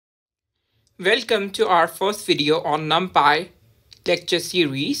Welcome to our first video on Numpy lecture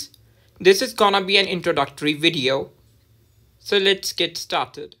series. This is gonna be an introductory video. So let's get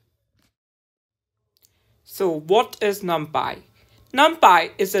started. So what is Numpy?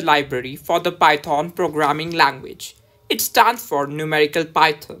 Numpy is a library for the Python programming language. It stands for Numerical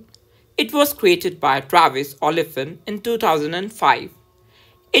Python. It was created by Travis Oliphant in 2005.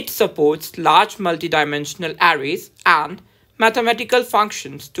 It supports large multidimensional arrays and mathematical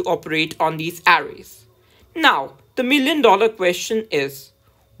functions to operate on these arrays. Now, the million-dollar question is,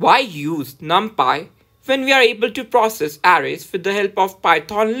 why use NumPy when we are able to process arrays with the help of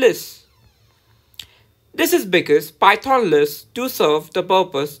Python lists? This is because Python lists do serve the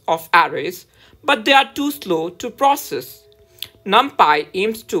purpose of arrays, but they are too slow to process. NumPy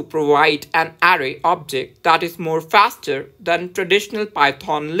aims to provide an array object that is more faster than traditional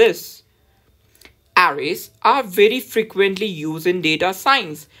Python lists. Arrays are very frequently used in data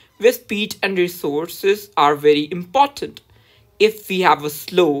science, where speed and resources are very important. If we have a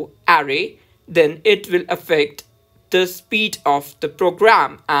slow array, then it will affect the speed of the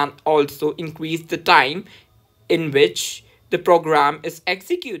program and also increase the time in which the program is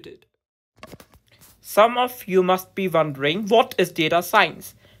executed. Some of you must be wondering, what is data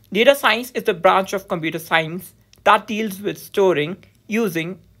science? Data science is the branch of computer science that deals with storing,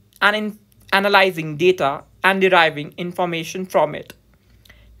 using, and analyzing data and deriving information from it.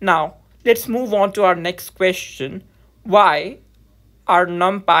 Now, let's move on to our next question. Why are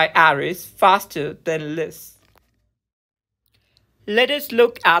NumPy arrays faster than lists? Let us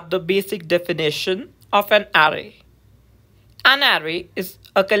look at the basic definition of an array. An array is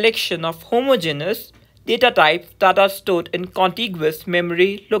a collection of homogeneous data types that are stored in contiguous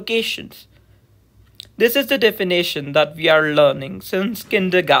memory locations. This is the definition that we are learning since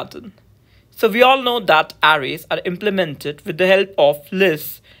kindergarten. So we all know that arrays are implemented with the help of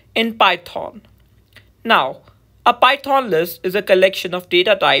lists in Python. Now, a Python list is a collection of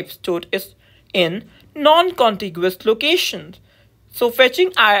data types stored in non-contiguous locations. So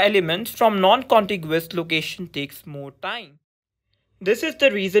fetching elements from non-contiguous location takes more time. This is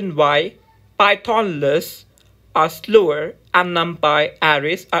the reason why Python lists are slower and NumPy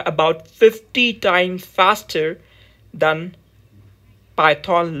arrays are about 50 times faster than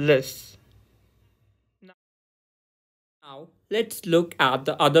Python lists. Now let's look at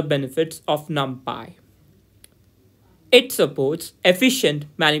the other benefits of NumPy. It supports efficient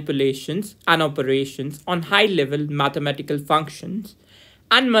manipulations and operations on high-level mathematical functions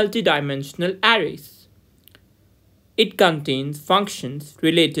and multidimensional arrays. It contains functions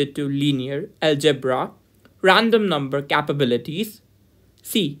related to linear algebra, random number capabilities.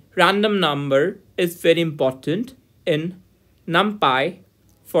 See, random number is very important in NumPy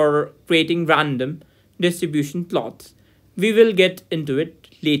for creating random distribution plots. We will get into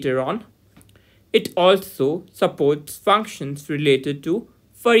it later on. It also supports functions related to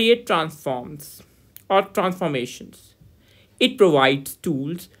Fourier transforms or transformations. It provides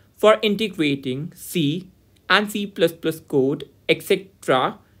tools for integrating C and C++ code,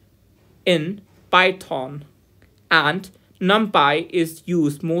 etc. in Python. And NumPy is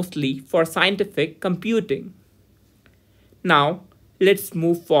used mostly for scientific computing. Now, let's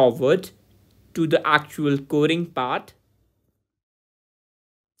move forward to the actual coding part.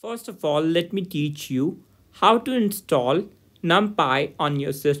 First of all, let me teach you how to install NumPy on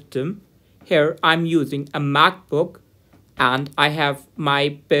your system. Here I'm using a MacBook and I have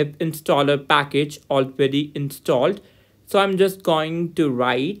my pip installer package already installed. So I'm just going to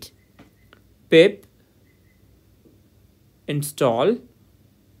write pip install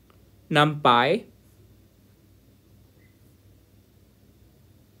NumPy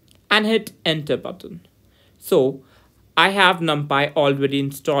and hit enter button. So I have NumPy already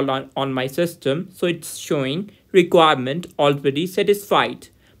installed on my system, so it's showing requirement already satisfied.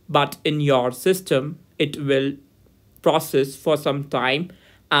 But in your system, it will process for some time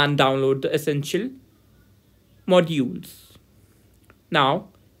and download the essential modules. Now,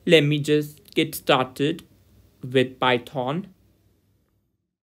 let me just get started with Python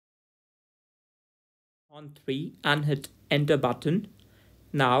on 3 and hit enter button.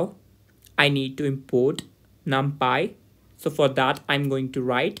 Now, I need to import NumPy. So for that, I'm going to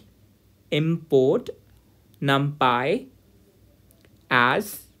write import NumPy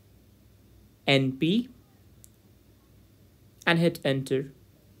as np and hit enter.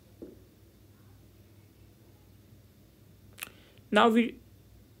 Now we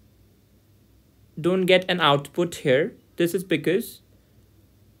don't get an output here. This is because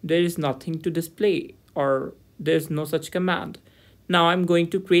there is nothing to display or there's no such command. Now I'm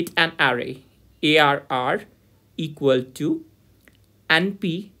going to create an array, arr equal to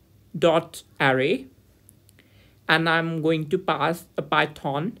np dot array, and I'm going to pass a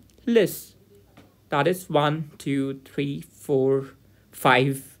Python list, that is 1 2 3 4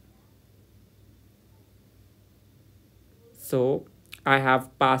 5. So I have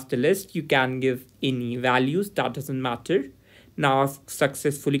passed a list. You can give any values, that doesn't matter. Now I've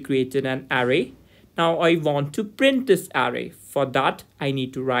successfully created an array. Now I want to print this array. For that I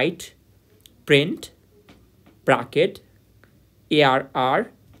need to write print bracket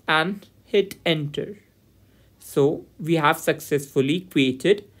arr and hit enter. So we have successfully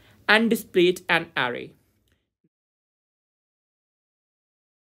created and displayed an array.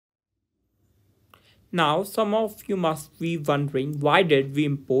 Now some of you must be wondering, why did we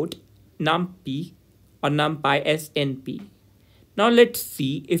import numpy or numpy as np? Now let's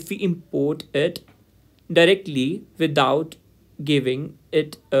see if we import it directly without giving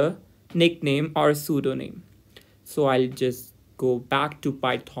it a nickname or a pseudonym. So I'll just go back to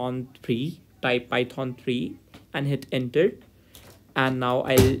Python 3, type Python 3 and hit enter. And now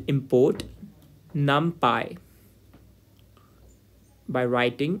I'll import numpy by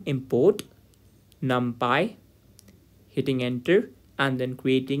writing import numpy, hitting enter, and then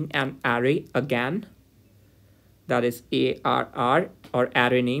creating an array again, that is arr or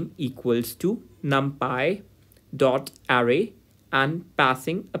array name equals to numpy dot array, and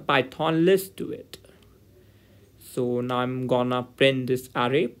passing a Python list to it. So now I'm gonna print this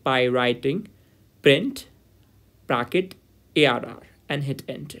array by writing print bracket arr and hit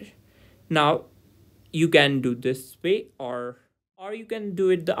enter. Now you can do this way, or you can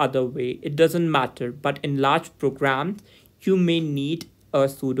do it the other way. It doesn't matter, but in large programs you may need a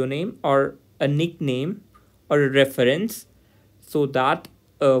pseudonym or a nickname or a reference, so that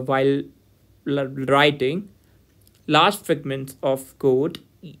while writing large fragments of code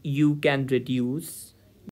you can reduce